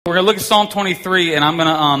We're going to look at Psalm 23, and I'm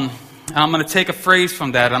going to take a phrase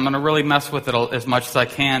from that. I'm going to really mess with it as much as I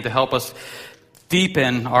can to help us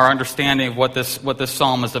deepen our understanding of what this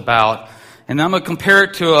psalm is about. And then I'm going to compare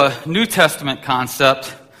it to a New Testament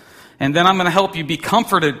concept, and then I'm going to help you be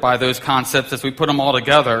comforted by those concepts as we put them all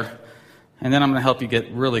together. And then I'm going to help you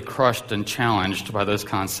get really crushed and challenged by those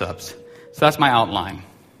concepts. So that's my outline.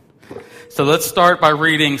 So let's start by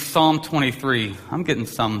reading Psalm 23. I'm getting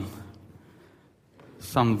some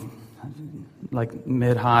like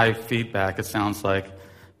mid-high feedback, it sounds like.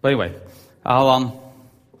 But anyway, no,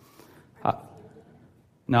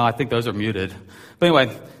 I think those are muted. But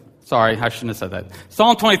anyway, sorry, I shouldn't have said that.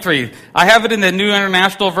 Psalm 23. I have it in the New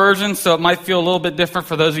International Version, so it might feel a little bit different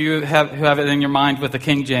for those of you who have it in your mind with the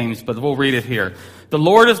King James, but we'll read it here. The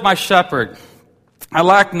Lord is my shepherd. I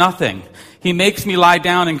lack nothing. He makes me lie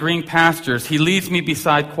down in green pastures. He leads me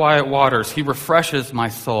beside quiet waters. He refreshes my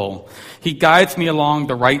soul. He guides me along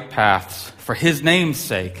the right paths for His name's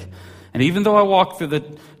sake. And even though I walk through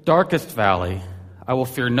the darkest valley, I will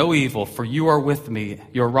fear no evil, for You are with me.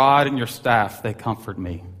 Your rod and Your staff, they comfort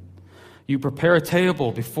me. You prepare a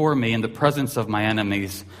table before me in the presence of my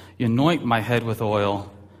enemies. You anoint my head with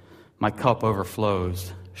oil. My cup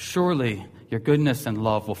overflows. Surely Your goodness and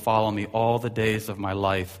love will follow me all the days of my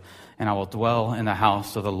life, and I will dwell in the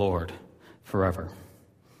house of the Lord forever.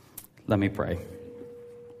 Let me pray.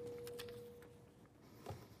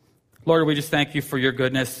 Lord, we just thank You for Your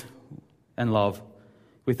goodness and love.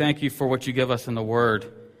 We thank You for what You give us in the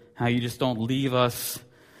Word, how You just don't leave us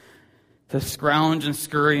to scrounge and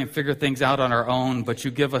scurry and figure things out on our own, but You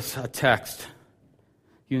give us a text.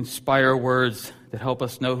 You inspire words that help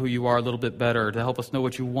us know who You are a little bit better, to help us know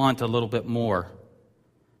what You want a little bit more.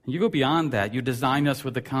 And You go beyond that. You design us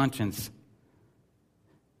with a conscience.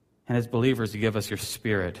 And as believers, You give us Your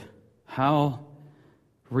Spirit. How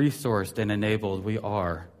resourced and enabled we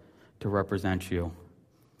are to represent You.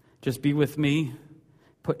 Just be with me.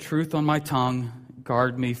 Put truth on my tongue.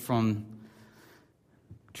 Guard me from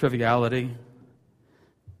triviality.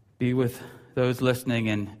 Be with those listening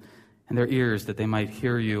and their ears, that they might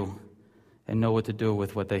hear You and know what to do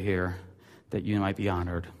with what they hear, that You might be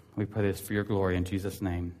honored. We pray this for Your glory in Jesus'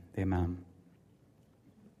 name. Amen.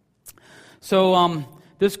 So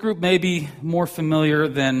this group may be more familiar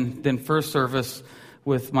than first service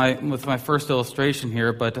with my first illustration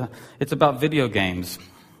here, but it's about video games.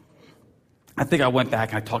 I think I went back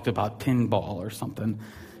and I talked about pinball or something.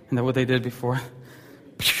 Isn't that what they did before?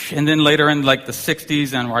 And then later in like the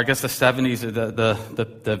 60s and or I guess the 70s,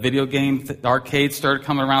 the video game, the arcades started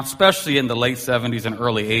coming around, especially in the late 70s and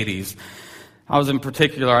early 80s. I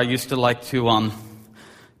used to like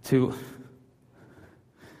to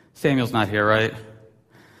Samuel's not here, right?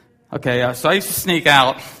 Okay, so I used to sneak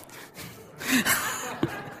out.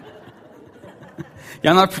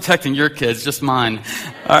 Yeah, I'm not protecting your kids, just mine.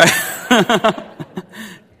 All right.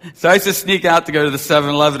 So I used to sneak out to go to the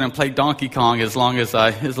 7-Eleven and play Donkey Kong as long as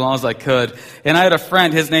I could. And I had a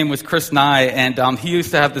friend, his name was Chris Nye, and he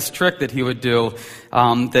used to have this trick that he would do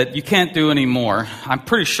that you can't do anymore. I'm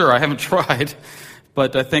pretty sure, I haven't tried,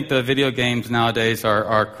 but I think the video games nowadays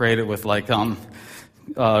are created with like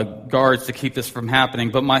guards to keep this from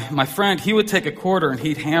happening. But my friend, he would take a quarter and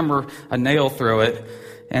he'd hammer a nail through it,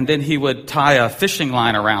 and then he would tie a fishing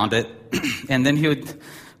line around it, and then he would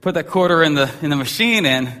put that quarter in the machine,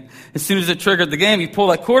 and as soon as it triggered the game, he'd pull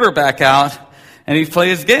that quarter back out, and he'd play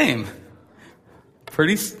his game.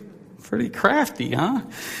 Pretty crafty, huh?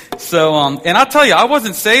 So, and I'll tell you, I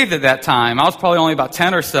wasn't saved at that time. I was probably only about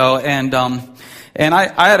 10 or so, and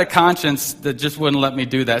I had a conscience that just wouldn't let me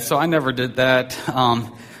do that, so I never did that.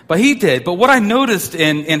 But he did. But what I noticed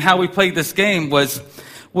in how we played this game was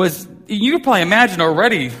you can probably imagine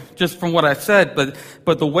already, just from what I've said,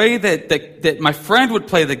 but the way that my friend would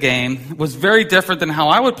play the game was very different than how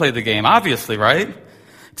I would play the game, obviously, right?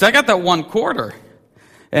 Because I got that one quarter.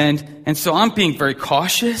 And so I'm being very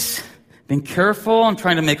cautious, being careful. I'm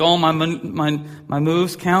trying to make all my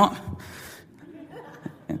moves count.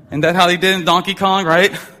 And that's how they did in Donkey Kong,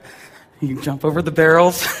 right? You jump over the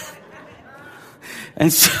barrels.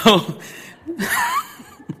 And so...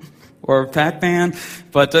 or Pac-Man,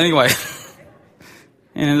 but anyway.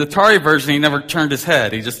 And in the Atari version, he never turned his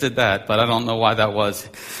head. He just did that, but I don't know why that was.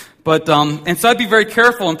 But and so I'd be very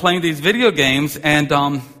careful in playing these video games, and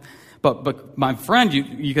but my friend,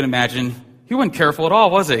 you can imagine, he wasn't careful at all,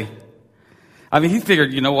 was he? I mean, he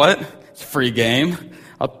figured, you know what? It's a free game.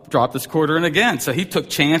 I'll drop this quarter in again. So he took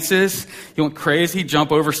chances. He went crazy. He'd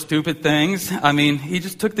jump over stupid things. I mean, he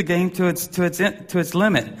just took the game to its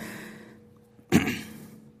limit.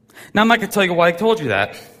 Now, I'm not going to tell you why I told you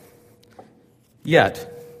that yet.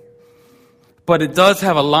 But it does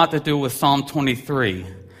have a lot to do with Psalm 23,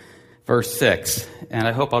 verse 6. And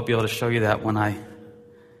I hope I'll be able to show you that when I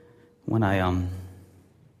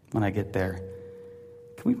get there.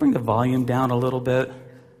 Can we bring the volume down a little bit?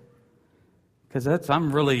 Because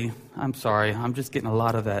I'm sorry, I'm just getting a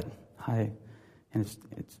lot of that high, and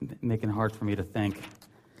it's making it hard for me to think.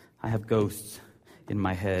 I have ghosts in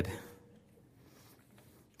my head.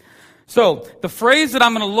 So, the phrase that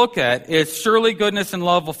I'm going to look at is, surely goodness and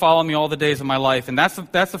love will follow me all the days of my life. And that's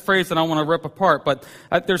the phrase that I want to rip apart. But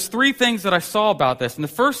there's three things that I saw about this. And the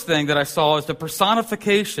first thing that I saw is the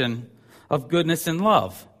personification of goodness and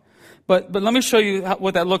love. But let me show you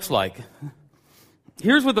what that looks like.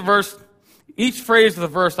 Here's what each phrase of the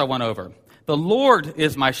verse I went over. The Lord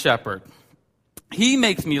is my shepherd. He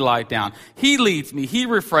makes me lie down. He leads me. He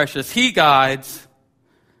refreshes. He guides.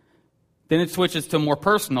 Then it switches to more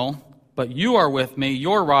personal. But you are with me,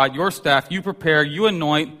 your rod, your staff, you prepare, you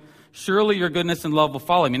anoint. Surely your goodness and love will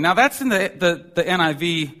follow me. Now that's in the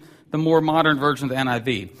NIV, the more modern version of the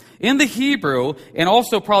NIV. In the Hebrew, and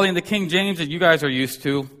also probably in the King James that you guys are used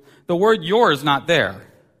to, the word your is not there.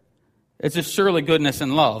 It's just surely goodness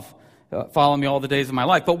and love follow me all the days of my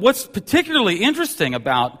life. But what's particularly interesting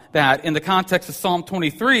about that in the context of Psalm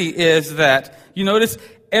 23 is that, you notice,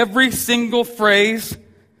 every single phrase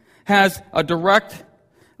has a direct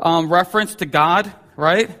reference to God,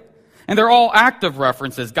 right? And they're all active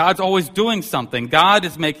references. God's always doing something. God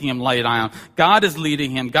is making him lie down. God is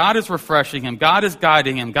leading him. God is refreshing him. God is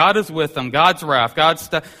guiding him. God is with him. God's wrath.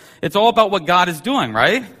 It's all about what God is doing,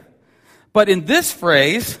 right? But in this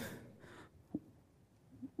phrase,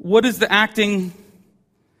 what is acting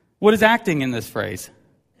in this phrase?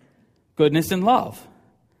 Goodness and love.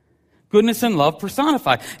 Goodness and love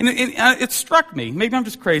personified. And it struck me. Maybe I'm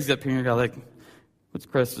just crazy up here. Like, what's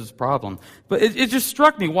Chris's problem? But it just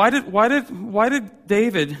struck me. Why did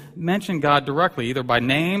David mention God directly, either by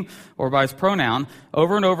name or by his pronoun,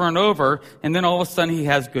 over and over and over, and then all of a sudden he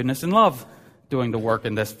has goodness and love doing the work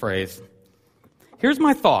in this phrase? Here's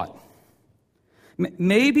my thought.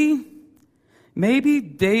 Maybe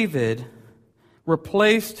David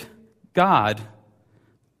replaced God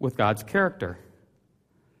with God's character.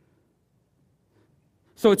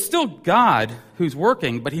 So it's still God who's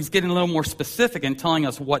working, but he's getting a little more specific and telling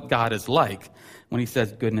us what God is like when he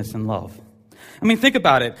says goodness and love. I mean, think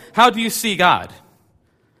about it. How do you see God?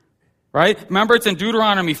 Right? Remember, it's in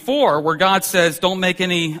Deuteronomy 4 where God says, don't make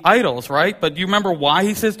any idols, right? But do you remember why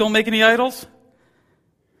he says don't make any idols?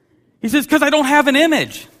 He says, because I don't have an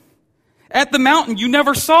image. At the mountain, you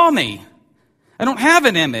never saw me. I don't have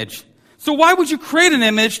an image. So why would you create an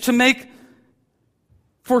image to make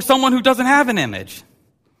for someone who doesn't have an image?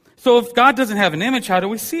 So if God doesn't have an image, how do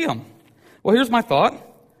we see him? Well, here's my thought.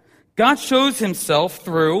 God shows himself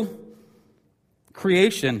through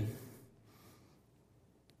creation.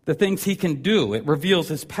 The things he can do. It reveals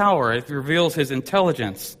his power. It reveals his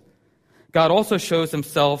intelligence. God also shows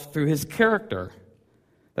himself through his character.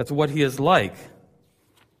 That's what he is like.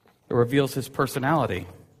 It reveals his personality.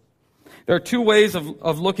 There are two ways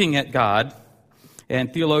of looking at God.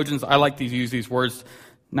 And theologians, I like to use these words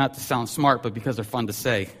not to sound smart, but because they're fun to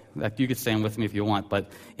say. Like, you could say them with me if you want,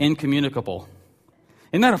 but incommunicable.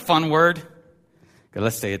 Isn't that a fun word? Okay,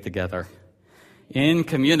 let's say it together.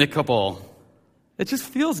 Incommunicable. It just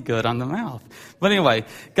feels good on the mouth. But anyway,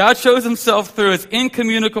 God shows himself through his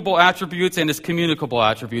incommunicable attributes and his communicable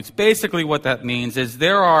attributes. Basically what that means is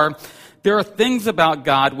there are things about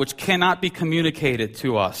God which cannot be communicated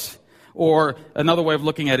to us. Or another way of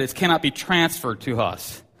looking at it is cannot be transferred to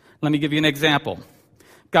us. Let me give you an example.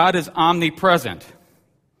 God is omnipresent.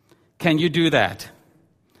 Can you do that?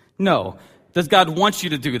 No. Does God want you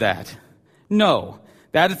to do that? No.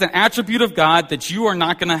 That is an attribute of God that you are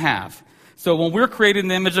not going to have. So when we're created in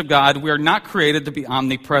the image of God, we are not created to be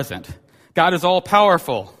omnipresent. God is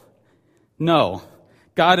all-powerful. No.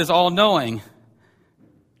 God is all-knowing.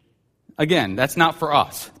 Again, that's not for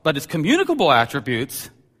us. But his communicable attributes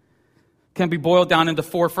can be boiled down into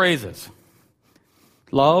 4 phrases.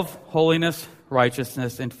 Love, holiness,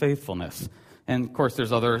 righteousness, and faithfulness. And, of course,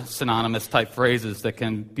 there's other synonymous type phrases that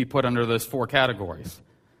can be put under those 4 categories.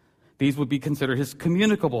 These would be considered his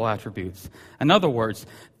communicable attributes. In other words,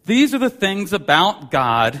 these are the things about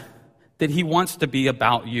God that he wants to be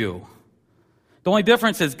about you. The only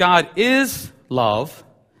difference is God is love.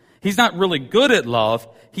 He's not really good at love.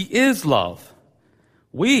 He is love.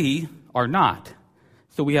 We are not.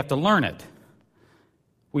 So we have to learn it.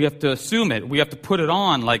 We have to assume it. We have to put it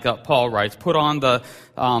on, like Paul writes, put on the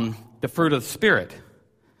fruit of the Spirit.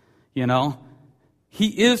 You know? He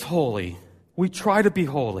is holy. We try to be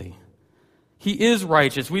holy. He is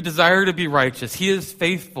righteous. We desire to be righteous. He is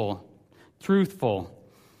faithful truthful,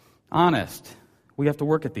 honest. We have to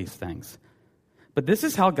work at these things. But this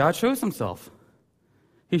is how God shows himself.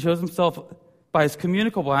 He shows himself by his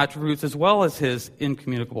communicable attributes as well as his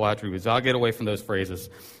incommunicable attributes. I'll get away from those phrases.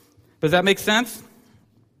 Does that make sense?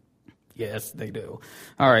 Yes, they do.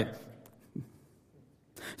 All right.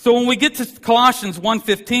 So when we get to Colossians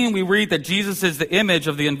 1:15, we read that Jesus is the image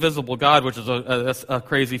of the invisible God, which is a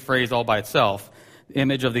crazy phrase all by itself.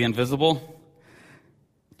 Image of the invisible.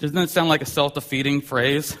 Doesn't it sound like a self-defeating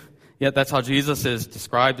phrase? Yet that's how Jesus is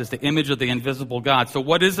described, as the image of the invisible God. So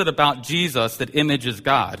what is it about Jesus that images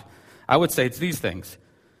God? I would say it's these things.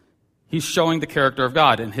 He's showing the character of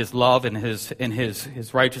God in his love and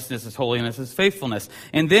his righteousness, his holiness, his faithfulness.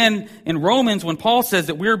 And then in Romans, when Paul says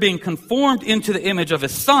that we're being conformed into the image of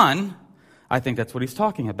his Son, I think that's what he's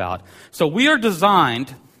talking about. So we are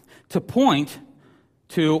designed to point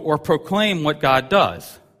to or proclaim what God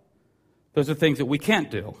does. Those are things that we can't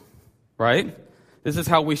do, right? This is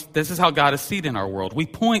how God is seen in our world. We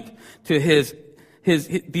point to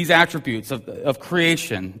these attributes of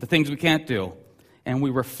creation, the things we can't do, and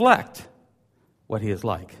we reflect what he is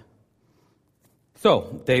like.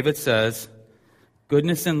 So, David says,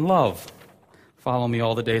 goodness and love follow me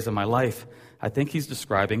all the days of my life. I think he's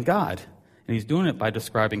describing God, and he's doing it by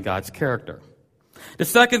describing God's character. The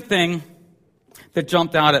second thing that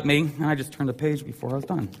jumped out at me, and I just turned the page before I was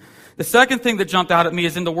done. The second thing that jumped out at me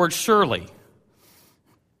is in the word surely.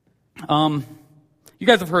 You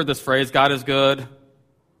guys have heard this phrase, God is good.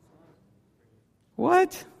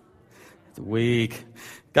 What? It's weak.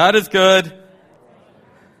 God is good.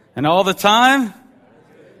 And all the time?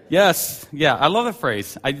 Yes. Yeah, I love the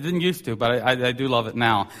phrase. I didn't used to, but I do love it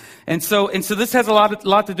now. And so this has a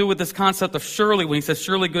lot to do with this concept of surely, when he says,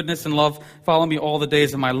 surely goodness and love follow me all the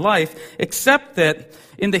days of my life, except that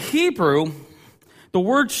in the Hebrew, the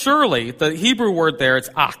word surely, the Hebrew word there, it's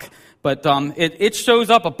ak. But it shows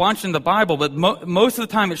up a bunch in the Bible, but most of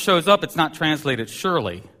the time it shows up, it's not translated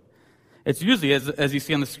surely. It's usually, as you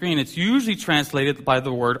see on the screen, it's usually translated by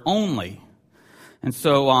the word only. And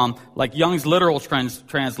so, like Young's literal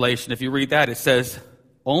translation, if you read that, it says,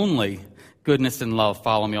 only goodness and love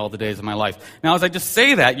follow me all the days of my life. Now, as I just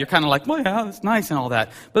say that, you're kind of like, well, yeah, that's nice and all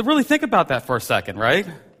that. But really think about that for a second, right?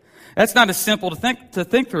 That's not as simple to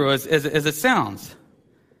think through as it sounds.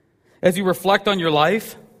 As you reflect on your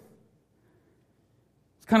life,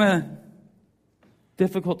 it's kind of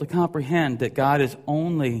difficult to comprehend that God is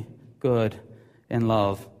only good and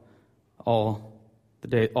love all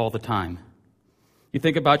the time. You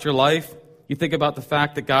think about your life, you think about the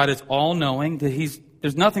fact that God is all-knowing, that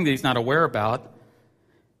there's nothing that he's not aware about.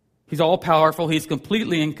 He's all-powerful, he's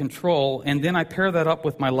completely in control, and then I pair that up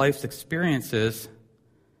with my life's experiences,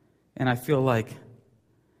 and I feel like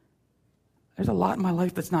there's a lot in my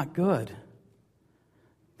life that's not good.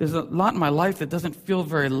 There's a lot in my life that doesn't feel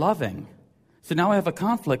very loving. So now I have a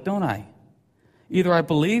conflict, don't I? Either I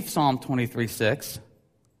believe Psalm 23:6,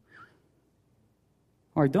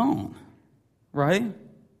 or I don't, right?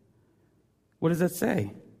 What does that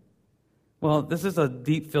say? Well, this is a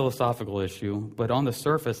deep philosophical issue, but on the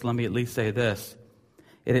surface, let me at least say this.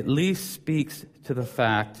 It at least speaks to the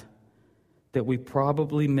fact that we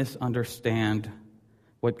probably misunderstand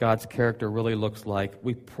what God's character really looks like.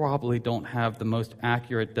 We probably don't have the most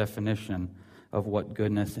accurate definition of what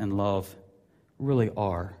goodness and love really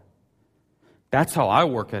are. That's how I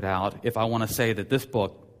work it out if I want to say that this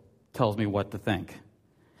book tells me what to think.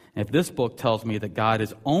 And if this book tells me that God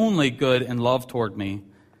is only good and love toward me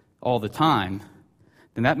all the time,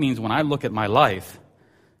 then that means when I look at my life,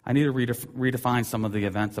 I need to redefine some of the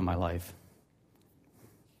events of my life.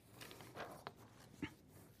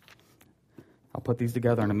 I'll put these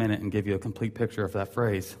together in a minute and give you a complete picture of that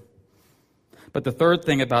phrase. But the third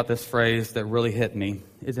thing about this phrase that really hit me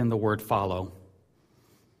is in the word follow.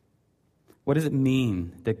 What does it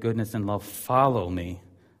mean that goodness and love follow me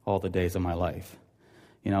all the days of my life?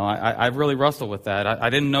 You know, I really wrestled with that. I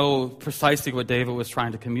didn't know precisely what David was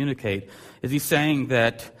trying to communicate. Is he saying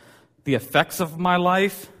that the effects of my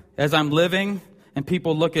life as I'm living, and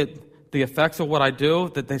people look at the effects of what I do,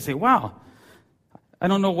 that they say, wow, I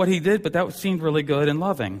don't know what he did, but that seemed really good and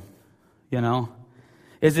loving, you know?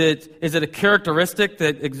 Is it a characteristic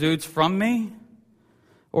that exudes from me?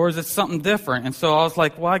 Or is it something different? And so I was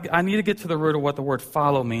like, well, I need to get to the root of what the word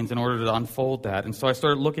follow means in order to unfold that. And so I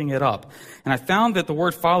started looking it up. And I found that the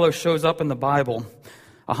word follow shows up in the Bible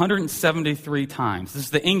 173 times. This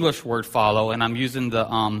is the English word follow, and I'm using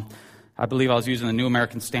I believe I was using the New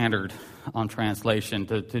American Standard translation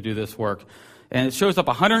to do this work. And it shows up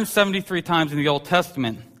 173 times in the Old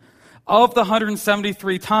Testament. Of the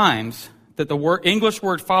 173 times that the English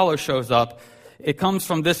word follow shows up, it comes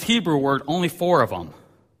from this Hebrew word, only 4 of them.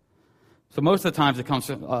 So most of the times it comes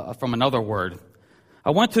from another word.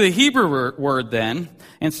 I went to the Hebrew word then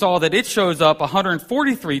and saw that it shows up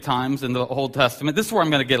 143 times in the Old Testament. This is where I'm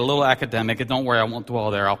going to get a little academic, and don't worry, I won't dwell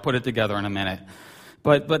there. I'll put it together in a minute.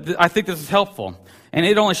 But I think this is helpful. And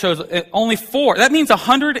it only shows only 4. That means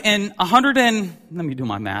 100 and let me do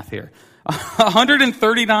my math here.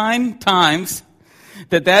 139 times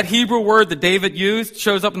that Hebrew word that David used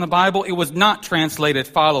shows up in the Bible. It was not translated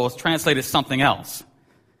follow, it was translated something else.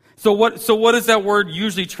 So what is that word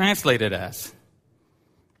usually translated as?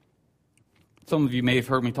 Some of you may have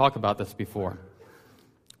heard me talk about this before.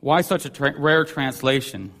 Why such a rare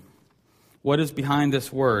translation? What is behind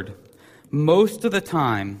this word? Most of the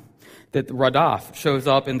time that radaf shows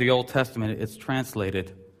up in the Old Testament, it's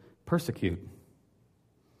translated persecute.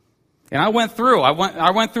 And I went through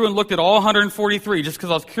and looked at all 143 just because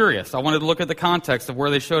I was curious. I wanted to look at the context of where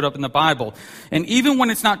they showed up in the Bible. And even when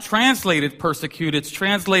it's not translated persecute, it's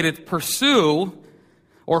translated pursue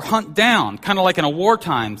or hunt down, kind of like in a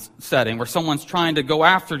wartime setting where someone's trying to go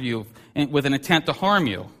after you with an intent to harm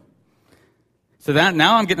you. So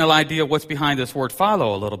now I'm getting an idea of what's behind this word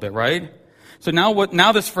follow a little bit, right? So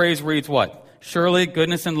now this phrase reads what? Surely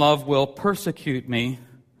goodness and love will persecute me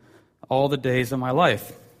all the days of my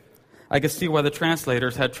life. I can see why the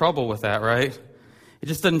translators had trouble with that, right? It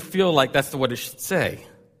just doesn't feel like that's what it should say.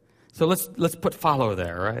 So let's put follow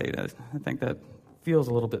there, right? I think that feels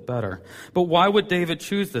a little bit better. But why would David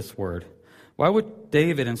choose this word? Why would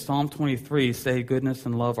David in Psalm 23 say goodness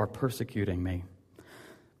and love are persecuting me?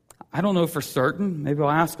 I don't know for certain. Maybe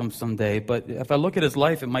I'll ask him someday. But if I look at his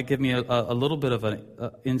life, it might give me a little bit of an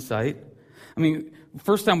insight. I mean,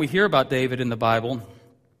 first time we hear about David in the Bible,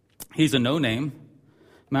 he's a no-name.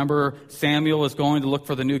 Remember, Samuel was going to look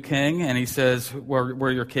for the new king, and he says, where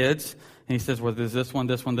are your kids? And he says, well, there's this one,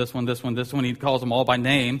 this one, this one, this one, this one. He calls them all by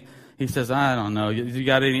name. He says, I don't know. You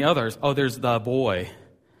got any others? Oh, there's the boy.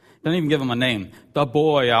 Doesn't even give him a name. The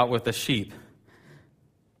boy out with the sheep.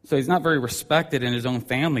 So he's not very respected in his own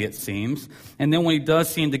family, it seems. And then when he does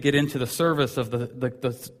seem to get into the service of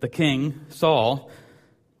the king, Saul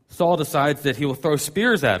decides that he will throw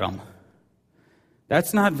spears at him.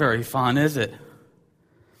 That's not very fun, is it?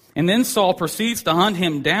 And then Saul proceeds to hunt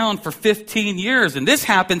him down for 15 years. And this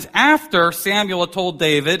happens after Samuel had told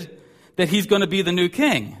David that he's going to be the new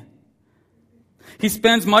king. He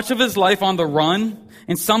spends much of his life on the run,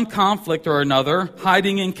 in some conflict or another,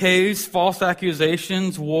 hiding in caves, false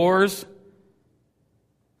accusations, wars.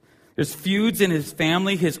 There's feuds in his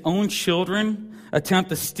family. His own children attempt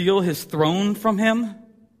to steal his throne from him.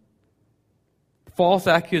 False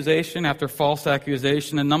accusation after false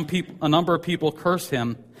accusation. A number of people curse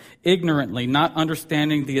him ignorantly, not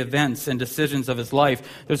understanding the events and decisions of his life.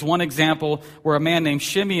 There's one example where a man named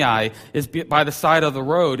Shimei is by the side of the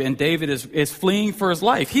road, and David is fleeing for his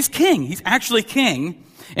life. He's king. He's actually king.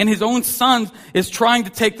 And his own son is trying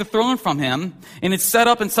to take the throne from him. And it's set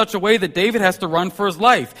up in such a way that David has to run for his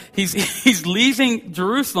life. He's leaving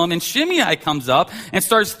Jerusalem, and Shimei comes up and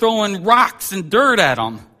starts throwing rocks and dirt at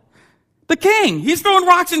him. The king. He's throwing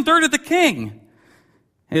rocks and dirt at the king.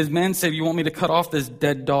 His men say, you want me to cut off this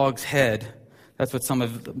dead dog's head? That's what some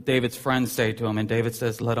of David's friends say to him. And David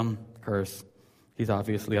says, let him curse. He's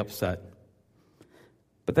obviously upset.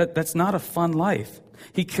 But that's not a fun life.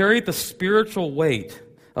 He carried the spiritual weight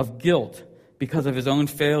of guilt because of his own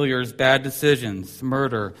failures, bad decisions,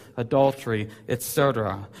 murder, adultery,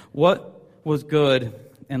 etc. What was good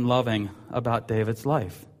and loving about David's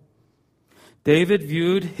life? David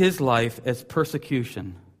viewed his life as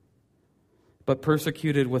persecution. But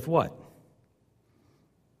persecuted with what?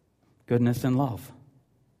 Goodness and love.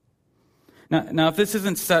 Now, if this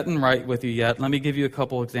isn't setting right with you yet, let me give you a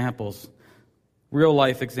couple examples. Real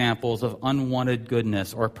life examples of unwanted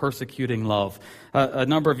goodness or persecuting love. A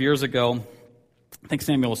number of years ago, I think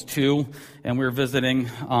Samuel was 2, and we were visiting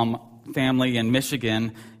family in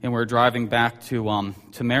Michigan, and we were driving back to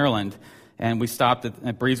Maryland. And we stopped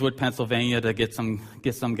at Breezewood, Pennsylvania to get some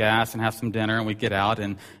gas and have some dinner. And we get out,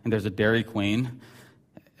 and there's a Dairy Queen.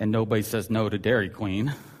 And nobody says no to Dairy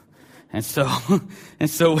Queen. And so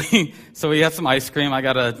we had some ice cream. I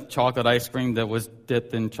got a chocolate ice cream that was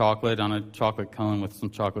dipped in chocolate on a chocolate cone with some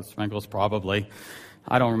chocolate sprinkles, probably.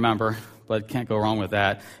 I don't remember, but can't go wrong with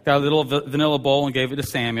that. Got a little vanilla bowl and gave it to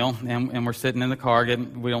Samuel, and we're sitting in the car.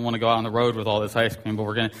 We don't want to go out on the road with all this ice cream, but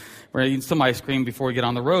we're eating some ice cream before we get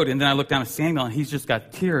on the road. And then I look down at Samuel, and he's just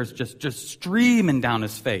got tears just streaming down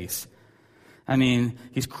his face. I mean,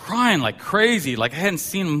 he's crying like crazy, like I hadn't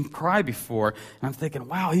seen him cry before. And I'm thinking,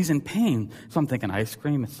 wow, he's in pain. So I'm thinking, ice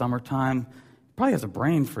cream, it's summertime. Probably has a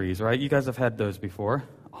brain freeze, right? You guys have had those before.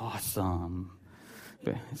 Awesome.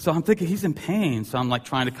 So I'm thinking he's in pain. So I'm like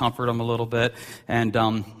trying to comfort him a little bit. And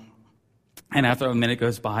after a minute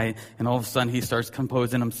goes by, and all of a sudden he starts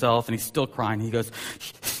composing himself, and he's still crying. He goes,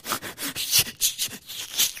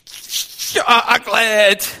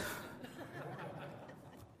 chocolate.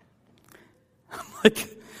 I'm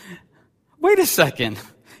like, wait a second.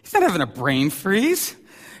 He's not having a brain freeze.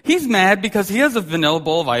 He's mad because he has a vanilla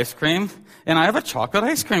bowl of ice cream, and I have a chocolate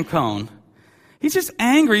ice cream cone. He's just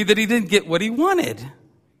angry that he didn't get what he wanted.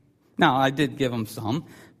 Now, I did give him some,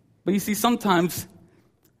 but you see, sometimes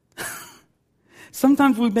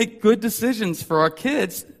we make good decisions for our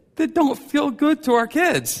kids that don't feel good to our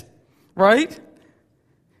kids, right?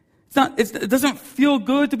 It doesn't feel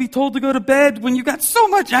good to be told to go to bed when you got so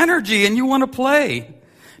much energy and you want to play.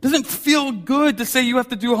 It doesn't feel good to say you have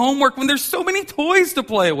to do homework when there's so many toys to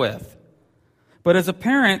play with. But as a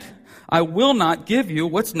parent, I will not give you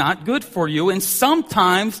what's not good for you. And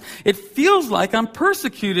sometimes it feels like I'm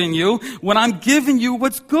persecuting you when I'm giving you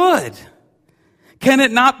what's good. Can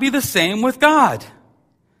it not be the same with God?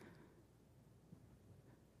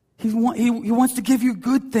 He wants to give you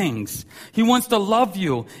good things. He wants to love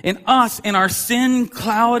you. And us, in our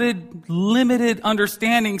sin-clouded, limited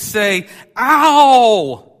understanding, say,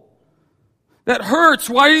 ow! That hurts.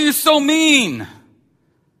 Why are you so mean?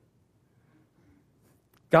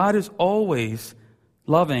 God is always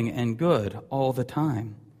loving and good all the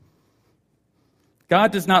time.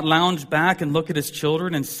 God does not lounge back and look at his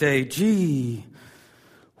children and say, gee,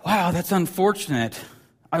 wow, that's unfortunate.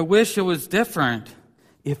 I wish it was different.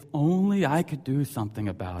 If only I could do something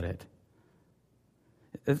about it.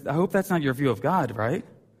 I hope that's not your view of God, right?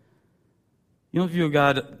 You don't view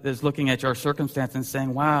God as looking at your circumstance and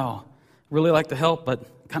saying, wow, really like to help,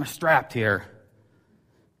 but kind of strapped here.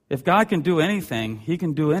 If God can do anything, he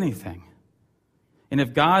can do anything. And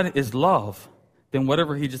if God is love, then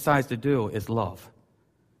whatever he decides to do is love.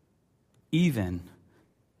 Even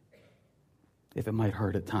if it might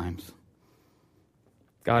hurt at times.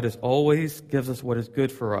 God is always gives us what is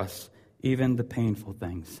good for us, even the painful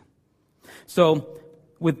things. So,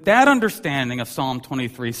 with that understanding of Psalm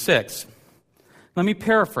 23:6, let me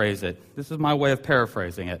paraphrase it. This is my way of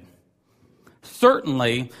paraphrasing it.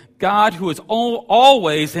 Certainly, God, who is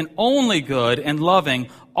always and only good and loving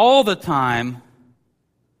all the time,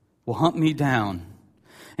 will hunt me down.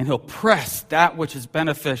 And he'll press that which is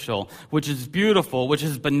beneficial, which is beautiful, which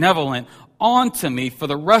is benevolent onto me for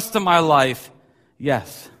the rest of my life.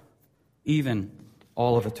 Yes, even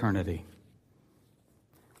all of eternity.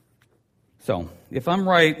 So, if I'm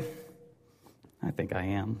right, I think I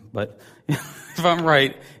am, but if I'm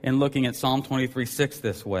right in looking at Psalm 23:6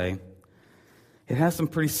 this way, it has some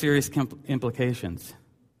pretty serious implications.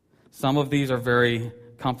 Some of these are very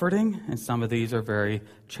comforting, and some of these are very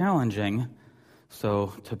challenging.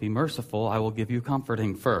 So, to be merciful, I will give you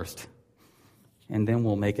comforting first, and then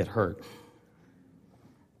we'll make it hurt.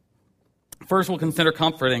 First, we'll consider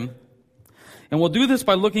comforting, and we'll do this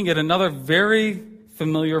by looking at another very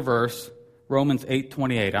familiar verse, Romans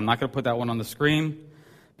 8:28. I'm not going to put that one on the screen,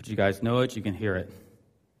 but you guys know it, you can hear it.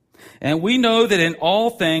 And we know that in all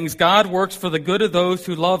things God works for the good of those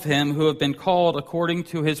who love him, who have been called according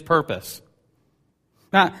to his purpose.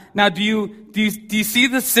 Now, do you see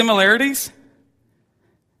the similarities?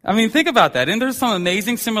 I mean, think about that. And there's some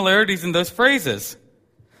amazing similarities in those phrases.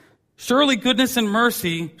 Surely goodness and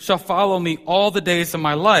mercy shall follow me all the days of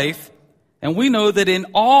my life. And we know that in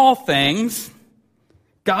all things,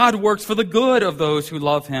 God works for the good of those who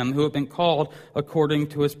love him, who have been called according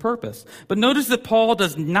to his purpose. But notice that Paul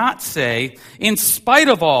does not say, in spite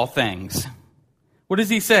of all things. What does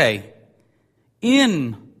he say?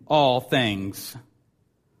 In all things.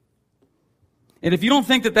 And if you don't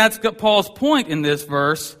think that that's Paul's point in this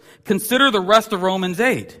verse, consider the rest of Romans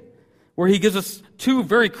 8, where he gives us two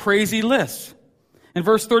very crazy lists. In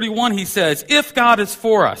verse 31, he says, if God is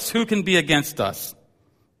for us, who can be against us?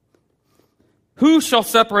 Who shall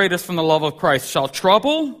separate us from the love of Christ? Shall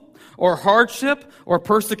trouble, or hardship, or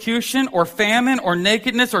persecution, or famine, or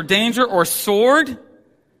nakedness, or danger, or sword?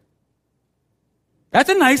 That's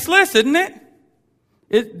a nice list, isn't it?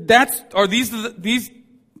 Are these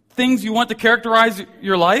things you want to characterize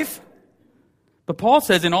your life? But Paul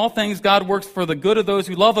says, in all things God works for the good of those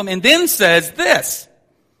who love him, and then says this,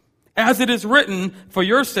 as it is written, for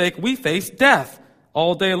your sake we face death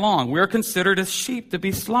all day long. We are considered as sheep to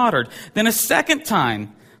be slaughtered. Then a second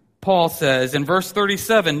time, Paul says in verse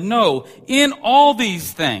 37, no, in all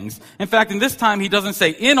these things. In fact, in this time, he doesn't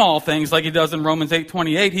say in all things like he does in Romans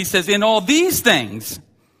 8:28. He says in all these things.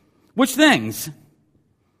 Which things?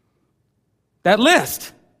 That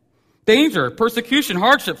list. Danger, persecution,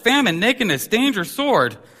 hardship, famine, nakedness, danger,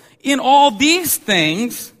 sword. In all these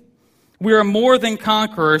things, we are more than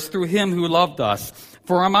conquerors through him who loved us.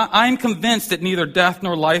 For I'm convinced that neither death,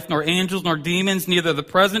 nor life, nor angels, nor demons, neither the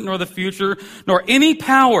present nor the future, nor any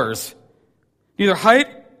powers, neither height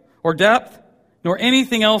or depth, nor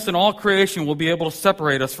anything else in all creation will be able to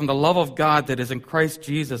separate us from the love of God that is in Christ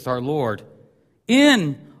Jesus our Lord.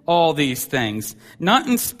 In all these things, not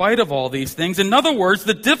in spite of all these things. In other words,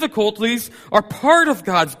 the difficulties are part of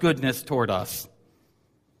God's goodness toward us.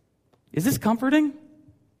 Is this comforting?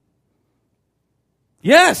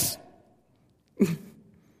 Yes.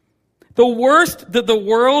 The worst that the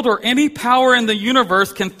world or any power in the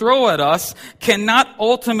universe can throw at us cannot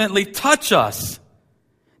ultimately touch us.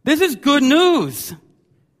 This is good news.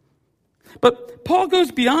 But Paul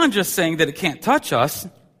goes beyond just saying that it can't touch us.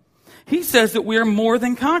 He says that we are more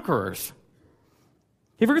than conquerors.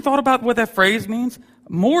 Have you ever thought about what that phrase means?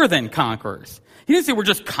 More than conquerors. He didn't say we're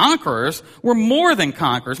just conquerors. We're more than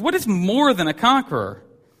conquerors. What is more than a conqueror?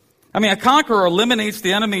 I mean, a conqueror eliminates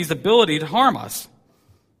the enemy's ability to harm us.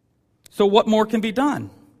 So what more can be done?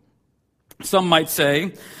 Some might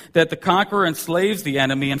say that the conqueror enslaves the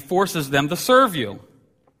enemy and forces them to serve you.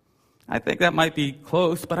 I think that might be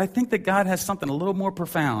close, but I think that God has something a little more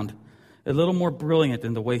profound, a little more brilliant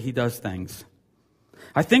in the way he does things.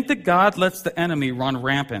 I think that God lets the enemy run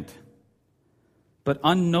rampant, but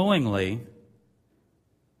unknowingly,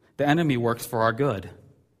 the enemy works for our good.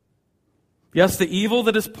 Yes, the evil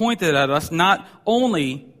that is pointed at us not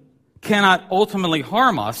only cannot ultimately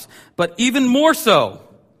harm us, but even more so,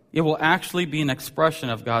 it will actually be an expression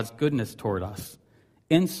of God's goodness toward us.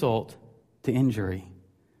 Insult to injury.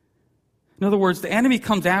 In other words, the enemy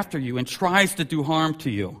comes after you and tries to do harm to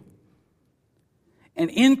you. And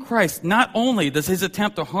in Christ, not only does his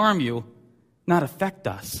attempt to harm you not affect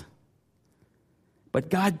us, but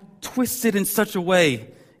God twists it in such a way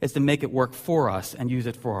as to make it work for us and use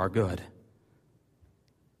it for our good.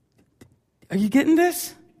 Are you getting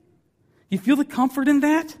this? You feel the comfort in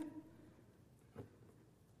that?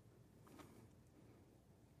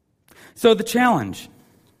 So the challenge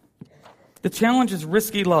is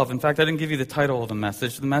risky love. In fact, I didn't give you the title of the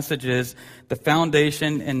message. The message is the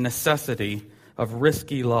foundation and necessity of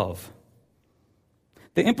risky love.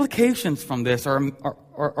 The implications from this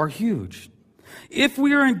are huge. If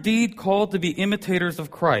we are indeed called to be imitators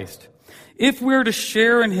of Christ, if we are to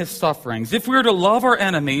share in his sufferings, if we are to love our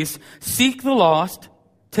enemies, seek the lost,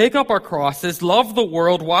 take up our crosses, love the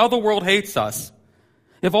world while the world hates us,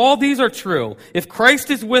 if all these are true, if Christ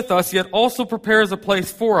is with us yet also prepares a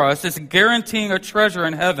place for us, is guaranteeing a treasure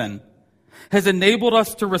in heaven, has enabled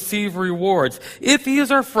us to receive rewards, if he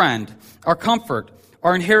is our friend, our comfort,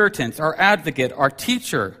 our inheritance, our advocate, our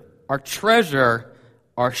teacher, our treasure,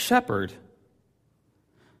 our shepherd,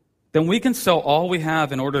 then we can sell all we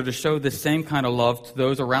have in order to show this same kind of love to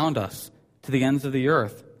those around us, to the ends of the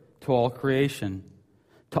earth, to all creation,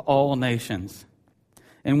 to all nations.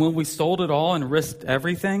 And when we sold it all and risked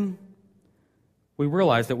everything, we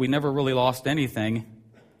realized that we never really lost anything.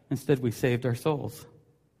 Instead, we saved our souls.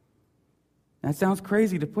 That sounds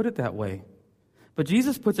crazy to put it that way. But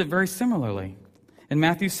Jesus puts it very similarly. In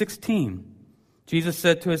Matthew 16, Jesus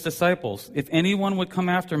said to his disciples, "If anyone would come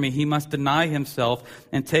after me, he must deny himself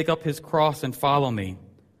and take up his cross and follow me.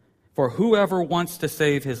 For whoever wants to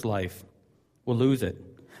save his life will lose it.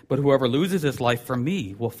 But whoever loses his life for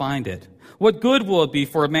me will find it. What good will it be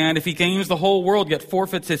for a man if he gains the whole world yet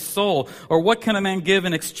forfeits his soul? Or what can a man give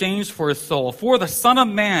in exchange for his soul? For the Son of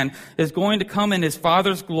Man is going to come in his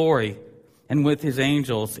Father's glory and with his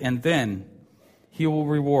angels, and then he will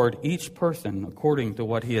reward each person according to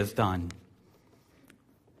what he has done."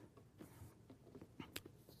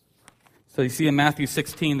 So you see in Matthew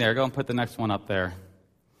 16 there, go and put the next one up there.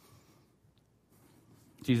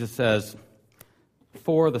 Jesus says,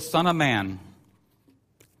 "For the Son of Man,"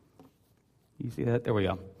 you see that? There we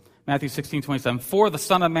go. Matthew 16:27. "For the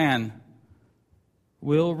Son of Man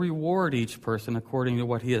will reward each person according to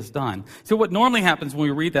what he has done." So what normally happens when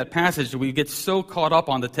we read that passage, we get so caught up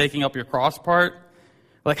on the taking up your cross part.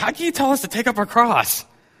 Like, how can you tell us to take up our cross?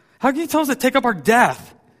 How can you tell us to take up our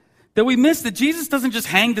death? That we miss that Jesus doesn't just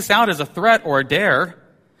hang this out as a threat or a dare.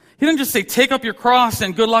 He doesn't just say, take up your cross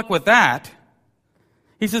and good luck with that.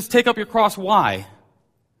 He says, take up your cross. Why?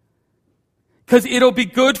 Because it'll be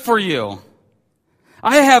good for you.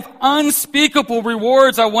 I have unspeakable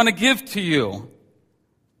rewards I want to give to you.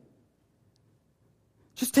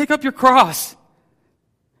 Just take up your cross,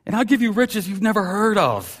 and I'll give you riches you've never heard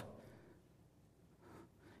of.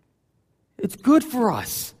 It's good for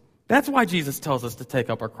us. That's why Jesus tells us to take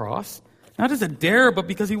up our cross. Not as a dare, but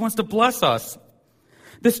because he wants to bless us.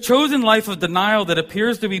 This chosen life of denial that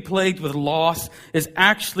appears to be plagued with loss is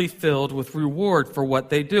actually filled with reward for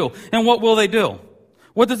what they do. And what will they do?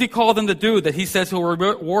 What does he call them to do that he says he'll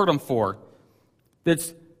reward them for?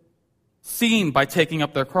 That's seen by taking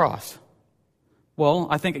up their cross. Well,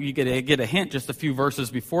 I think you get a hint just a few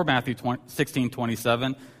verses before Matthew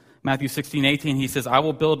 16:27. Matthew 16:18, he says, I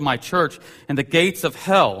will build my church, and the gates of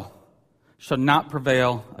hell shall not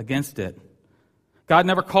prevail against it. God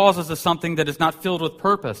never calls us to something that is not filled with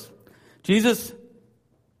purpose. Jesus,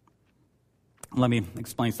 let me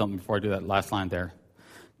explain something before I do that last line there.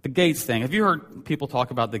 The gates thing. Have you heard people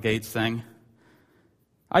talk about the gates thing?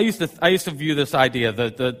 I used to view this idea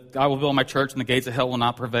that I will build my church and the gates of hell will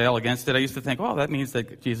not prevail against it. I used to think, well, that means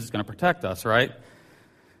that Jesus is going to protect us, right?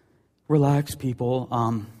 Relax, people.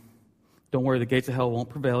 Don't worry, the gates of hell won't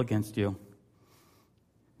prevail against you.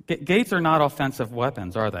 Gates are not offensive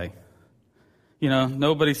weapons, are they? You know,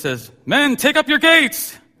 nobody says, men, take up your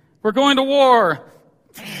gates. We're going to war.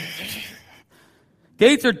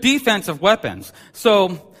 Gates are defensive weapons.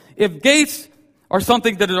 So if gates are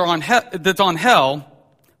something that are that's on hell,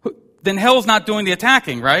 then hell's not doing the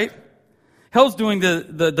attacking, right? Hell's doing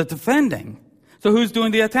the defending. So who's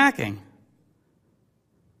doing the attacking?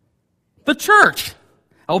 The church.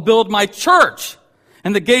 I'll build my church,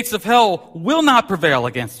 and the gates of hell will not prevail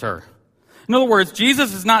against her. In other words,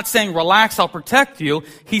 Jesus is not saying, relax, I'll protect you.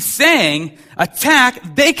 He's saying,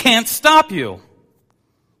 attack, they can't stop you.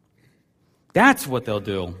 That's what they'll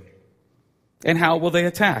do. And how will they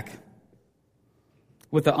attack?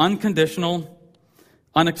 With the unconditional,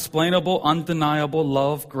 unexplainable, undeniable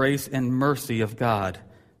love, grace, and mercy of God.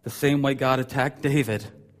 The same way God attacked David.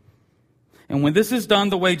 And when this is done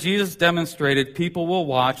the way Jesus demonstrated, people will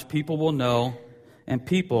watch, people will know, and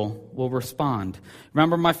people will respond.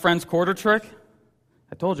 Remember my friend's quarter trick?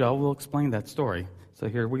 I told you I will explain that story. So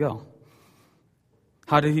here we go.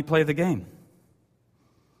 How did he play the game?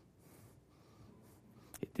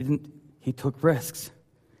 He took risks.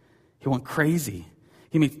 He went crazy.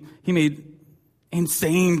 He made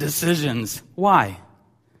insane decisions. Why?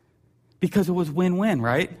 Because it was win-win,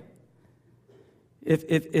 right?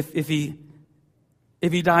 If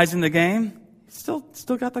he dies in the game, still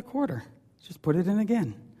got the quarter. Just put it in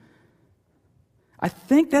again. I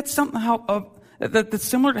think that's something that's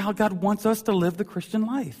similar to how God wants us to live the Christian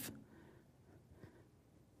life.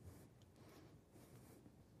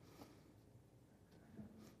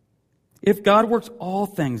 If God works all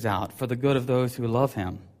things out for the good of those who love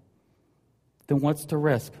him, then what's to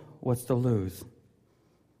risk? What's to lose?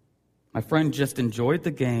 My friend just enjoyed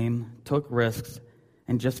the game, took risks,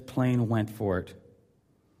 and just plain went for it.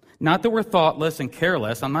 Not that we're thoughtless and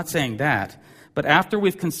careless, I'm not saying that, but after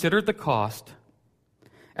we've considered the cost,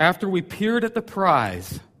 after we peered at the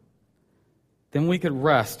prize, then we could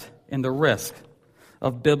rest in the risk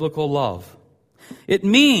of biblical love. It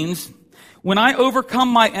means when I overcome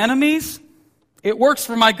my enemies, it works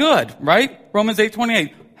for my good, right? Romans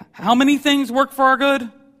 8:28. How many things work for our good?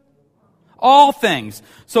 All things.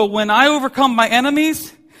 So when I overcome my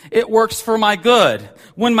enemies, it works for my good.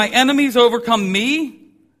 When my enemies overcome me,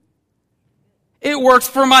 it works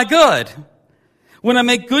for my good. When I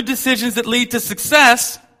make good decisions that lead to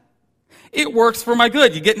success, it works for my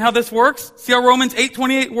good. You getting how this works? See how Romans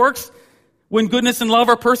 8:28 works? When goodness and love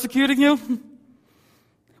are persecuting you?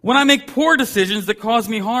 When I make poor decisions that cause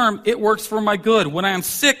me harm, it works for my good. When I am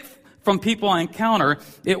sick from people I encounter,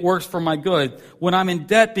 it works for my good. When I'm in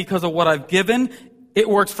debt because of what I've given, it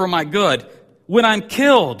works for my good. When I'm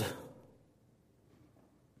killed,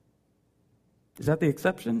 is that the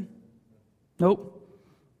exception? Nope.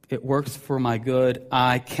 It works for my good.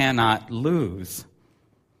 I cannot lose.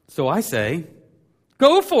 So I say,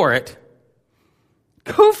 go for it.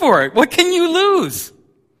 Go for it. What can you lose?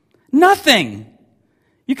 Nothing.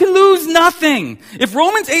 You can lose nothing. If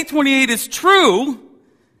Romans 8:28 is true,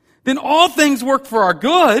 then all things work for our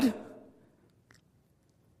good.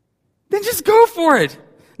 Then just go for it.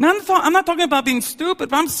 Now, I'm not talking about being stupid,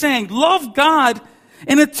 but I'm saying love God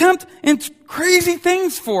and attempt crazy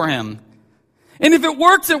things for him. And if it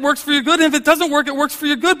works for your good. And if it doesn't work, it works for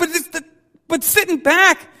your good. But sitting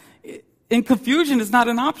back in confusion is not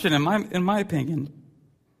an option, in my opinion.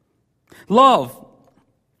 Love,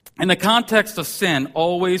 in the context of sin,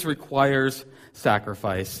 always requires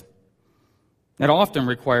sacrifice. It often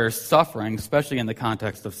requires suffering, especially in the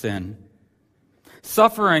context of sin.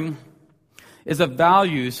 Suffering is a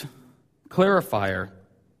values clarifier.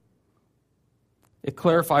 It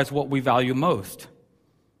clarifies what we value most.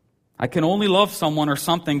 I can only love someone or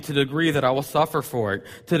something to the degree that I will suffer for it.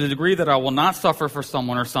 To the degree that I will not suffer for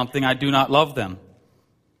someone or something, I do not love them.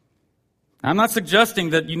 I'm not suggesting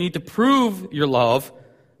that you need to prove your love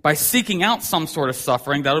by seeking out some sort of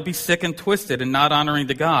suffering that would be sick and twisted and not honoring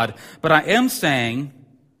to God. But I am saying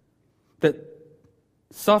that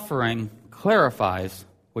suffering clarifies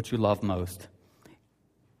what you love most.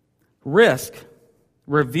 Risk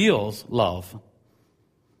reveals love.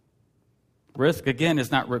 Risk, again,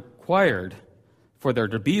 is not required for there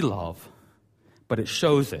to be love, but it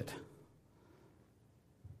shows it.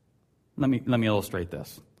 Let me illustrate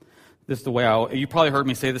this. This is the way you probably heard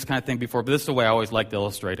me say this kind of thing before, but this is the way I always like to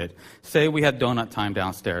illustrate it. Say we had donut time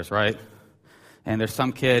downstairs, right? And there's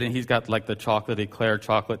some kid, and he's got like the chocolate eclair,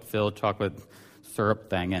 chocolate-filled chocolate syrup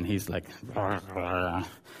thing, and he's like,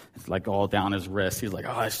 it's like all down his wrist. He's like,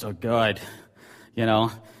 oh, it's so good, you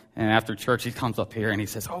know? And after church, he comes up here, and he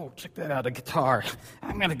says, oh, check that out, a guitar.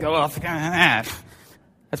 I'm going to go off on that.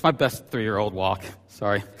 That's my best 3-year-old walk.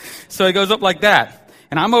 Sorry. So he goes up like that.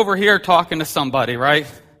 And I'm over here talking to somebody, right?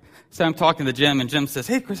 So I'm talking to Jim, and Jim says,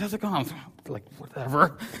 hey, Chris, how's it going? I'm like,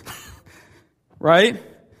 whatever. Right?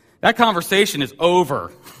 That conversation is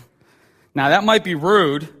over. Now, that might be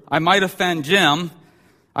rude. I might offend Jim.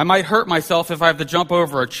 I might hurt myself if I have to jump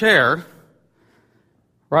over a chair.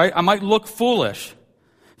 Right? I might look foolish.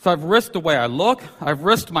 So I've risked the way I look. I've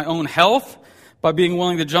risked my own health by being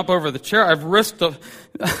willing to jump over the chair. I've risked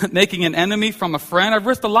making an enemy from a friend. I've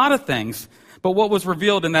risked a lot of things. But what was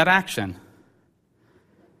revealed in that action?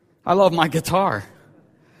 I love my guitar.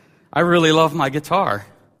 I really love my guitar.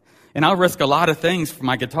 And I'll risk a lot of things for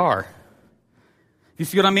my guitar. You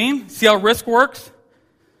see what I mean? See how risk works?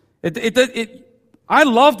 I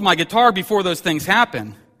loved my guitar before those things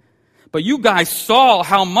happened. But you guys saw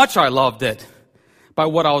how much I loved it by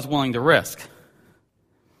what I was willing to risk.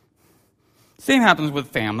 Same happens with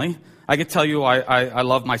family. I could tell you I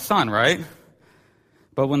love my son, right?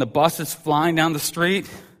 But when the bus is flying down the street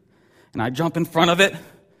and I jump in front of it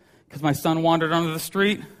because my son wandered under the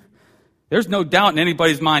street, there's no doubt in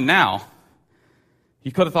anybody's mind now.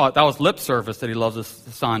 You could have thought that was lip service that he loves his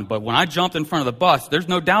son, but when I jumped in front of the bus, there's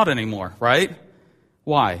no doubt anymore, right?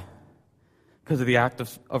 Why? Because of the act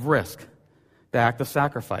of risk, the act of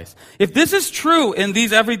sacrifice. If this is true in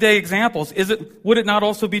these everyday examples, would it not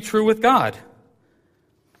also be true with God?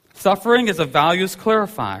 Suffering is a values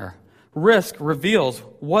clarifier. Risk reveals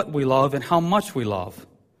what we love and how much we love.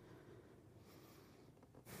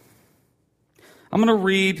 I'm going to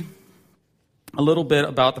read a little bit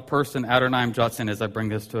about the person Adoniram Judson as I bring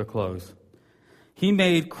this to a close. He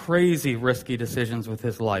made crazy, risky decisions with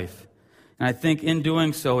his life. And I think in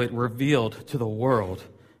doing so, it revealed to the world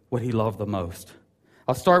what he loved the most.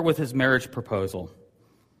 I'll start with his marriage proposal.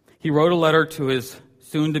 He wrote a letter to his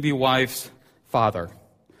soon-to-be wife's father.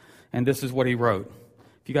 And this is what he wrote.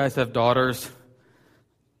 If you guys have daughters,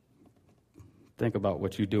 think about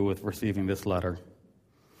what you do with receiving this letter.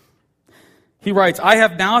 He writes, I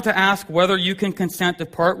have now to ask whether you can consent to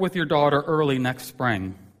part with your daughter early next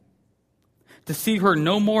spring, to see her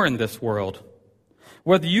no more in this world,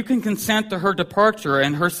 whether you can consent to her departure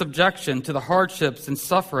and her subjection to the hardships and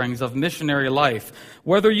sufferings of missionary life,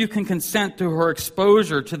 whether you can consent to her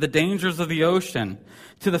exposure to the dangers of the ocean,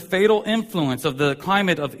 to the fatal influence of the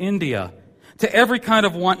climate of India, to every kind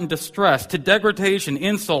of want and distress, to degradation,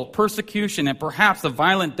 insult, persecution, and perhaps a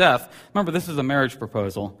violent death. Remember, this is a marriage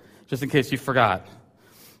proposal, just in case you forgot.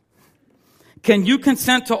 Can you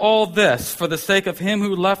consent to all this for the sake of him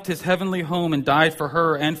who left his heavenly home and died for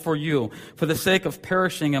her and for you, for the sake of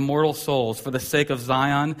perishing immortal souls, for the sake of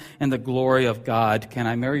Zion and the glory of God? Can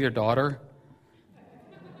I marry your daughter?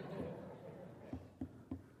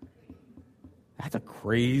 That's a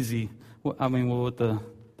crazy... I mean, what the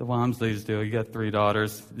Wamsleys do. You got 3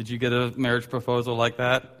 daughters. Did you get a marriage proposal like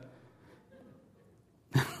that?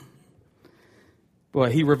 Boy,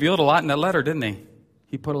 he revealed a lot in that letter, didn't he?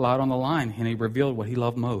 He put a lot on the line, and he revealed what he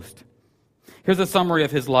loved most. Here's a summary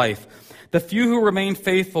of his life. The few who remained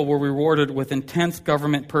faithful were rewarded with intense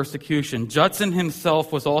government persecution. Judson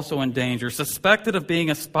himself was also in danger, suspected of being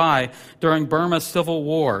a spy during Burma's civil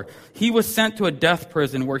war. He was sent to a death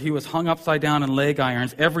prison where he was hung upside down in leg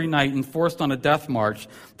irons every night and forced on a death march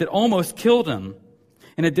that almost killed him.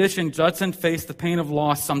 In addition, Judson faced the pain of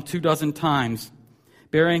loss some 24 times,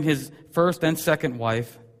 burying his first and second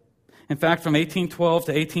wife. In fact, from 1812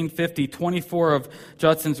 to 1850, 24 of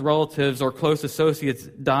Judson's relatives or close associates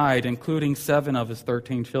died, including 7 of his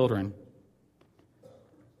 13 children.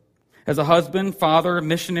 As a husband, father,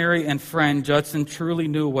 missionary, and friend, Judson truly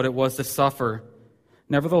knew what it was to suffer.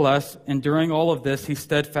 Nevertheless, enduring all of this, he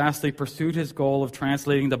steadfastly pursued his goal of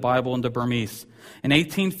translating the Bible into Burmese. In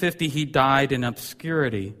 1850, he died in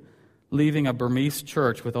obscurity, leaving a Burmese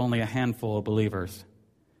church with only a handful of believers.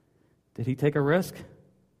 Did he take a risk?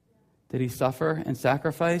 Did he suffer and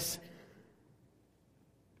sacrifice?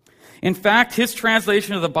 In fact, his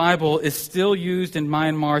translation of the Bible is still used in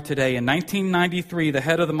Myanmar today. In 1993, the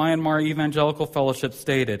head of the Myanmar Evangelical Fellowship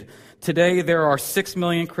stated, "Today there are 6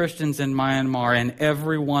 million Christians in Myanmar, and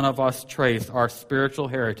every one of us trace our spiritual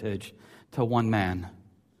heritage to one man,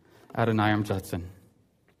 Adoniram Judson."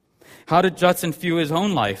 How did Judson view his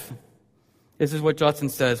own life? This is what Judson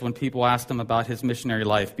says when people asked him about his missionary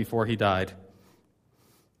life before he died,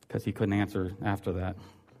 because he couldn't answer after that.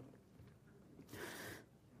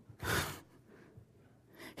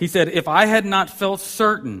 He said, "If I had not felt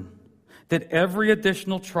certain that every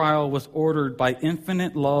additional trial was ordered by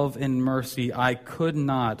infinite love and mercy, I could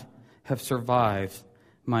not have survived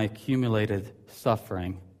my accumulated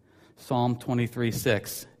suffering." Psalm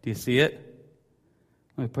 23:6. Do you see it?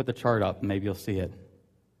 Let me put the chart up and maybe you'll see it.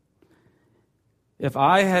 If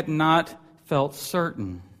I had not felt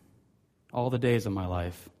certain all the days of my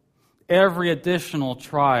life, every additional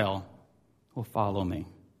trial will follow me.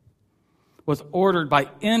 Was ordered by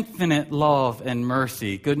infinite love and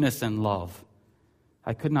mercy, goodness and love,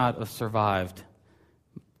 I could not have survived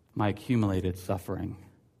my accumulated suffering.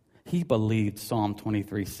 He believed Psalm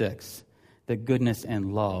 23:6, that goodness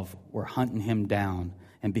and love were hunting him down,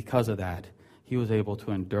 and because of that, he was able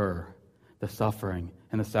to endure the suffering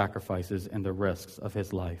and the sacrifices and the risks of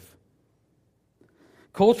his life.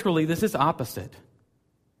 Culturally, this is opposite.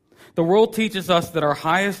 The world teaches us that our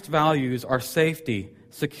highest values are safety,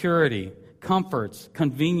 security, comforts,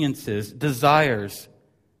 conveniences, desires,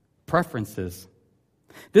 preferences.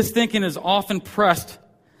 This thinking is often pressed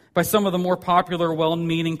by some of the more popular,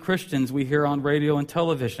 well-meaning Christians we hear on radio and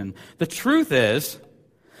television. The truth is,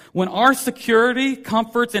 when our security,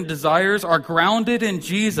 comforts, and desires are grounded in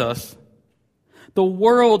Jesus, the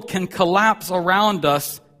world can collapse around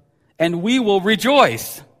us and we will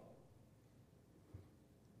rejoice.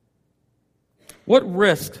 What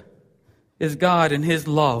risk is God in His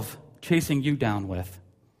love chasing you down with?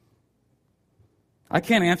 I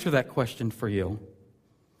can't answer that question for you.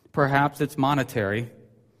 Perhaps it's monetary.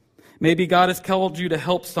 Maybe God has called you to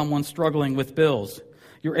help someone struggling with bills.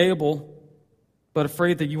 You're able, but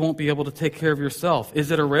afraid that you won't be able to take care of yourself. Is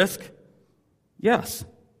it a risk? Yes.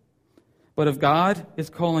 But if God is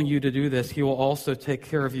calling you to do this, He will also take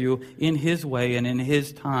care of you in His way and in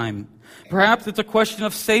His time. Perhaps it's a question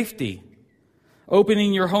of safety.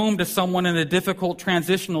 Opening your home to someone in a difficult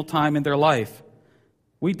transitional time in their life.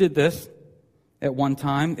 We did this at one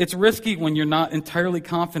time. It's risky when you're not entirely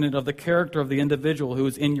confident of the character of the individual who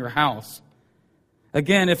is in your house.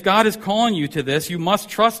 Again, if God is calling you to this, you must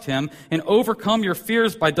trust Him and overcome your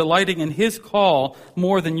fears by delighting in His call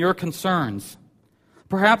more than your concerns.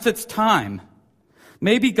 Perhaps it's time.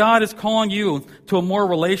 Maybe God is calling you to a more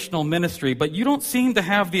relational ministry, but you don't seem to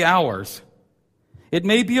have the hours. It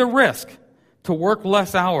may be a risk to work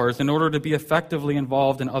less hours in order to be effectively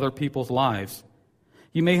involved in other people's lives.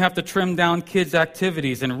 You may have to trim down kids'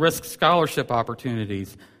 activities and risk scholarship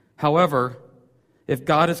opportunities. However, if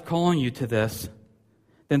God is calling you to this,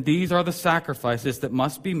 then these are the sacrifices that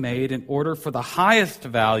must be made in order for the highest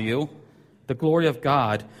value, the glory of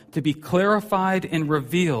God, to be clarified and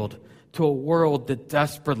revealed to a world that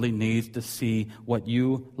desperately needs to see what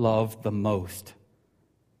you love the most.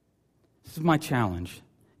 This is my challenge.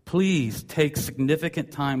 Please take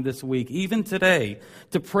significant time this week, even today,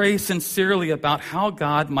 to pray sincerely about how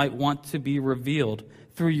God might want to be revealed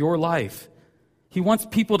through your life. He wants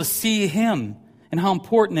people to see Him and how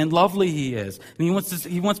important and lovely He is. And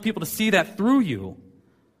He wants people to see that through you.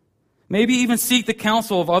 Maybe even seek the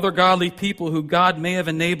counsel of other godly people who God may have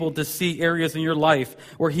enabled to see areas in your life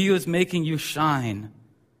where He is making you shine.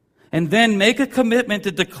 And then make a commitment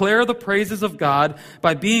to declare the praises of God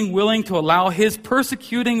by being willing to allow His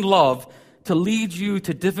persecuting love to lead you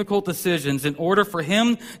to difficult decisions in order for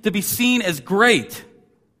Him to be seen as great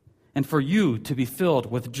and for you to be filled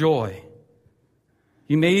with joy.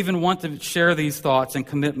 You may even want to share these thoughts and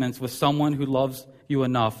commitments with someone who loves you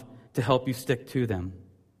enough to help you stick to them,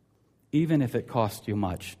 even if it costs you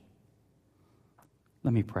much.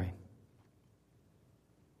 Let me pray.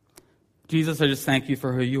 Jesus, I just thank You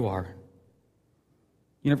for who You are.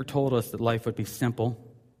 You never told us that life would be simple.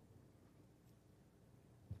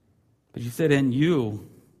 But You said in You,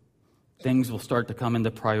 things will start to come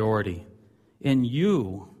into priority. In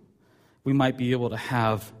You, we might be able to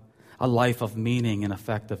have a life of meaning and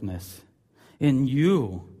effectiveness. In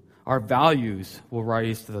You, our values will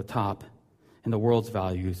rise to the top, and the world's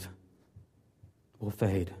values will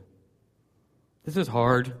fade. This is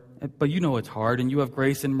hard, but You know it's hard, and You have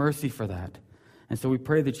grace and mercy for that. And so we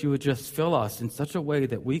pray that You would just fill us in such a way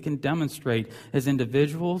that we can demonstrate as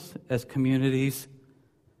individuals, as communities,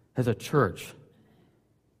 as a church,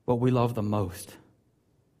 what we love the most.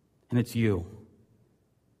 and it's you.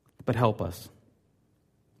 But help us.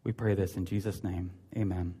 We pray this in Jesus' name.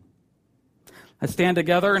 Amen. Let's stand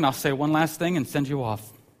together, and I'll say one last thing and send you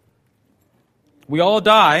off. We all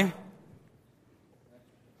die.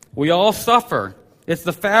 We all suffer. It's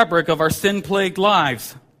the fabric of our sin-plagued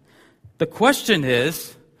lives. The question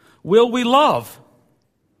is, will we love?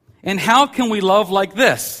 And how can we love like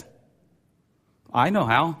this? I know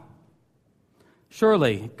how.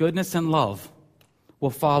 Surely, goodness and love will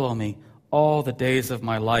follow me all the days of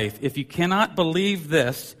my life. If you cannot believe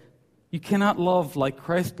this, you cannot love like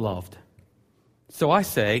Christ loved. So I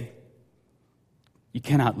say, you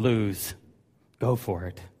cannot lose. Go for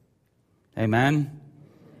it. Amen?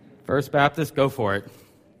 First Baptist, go for it.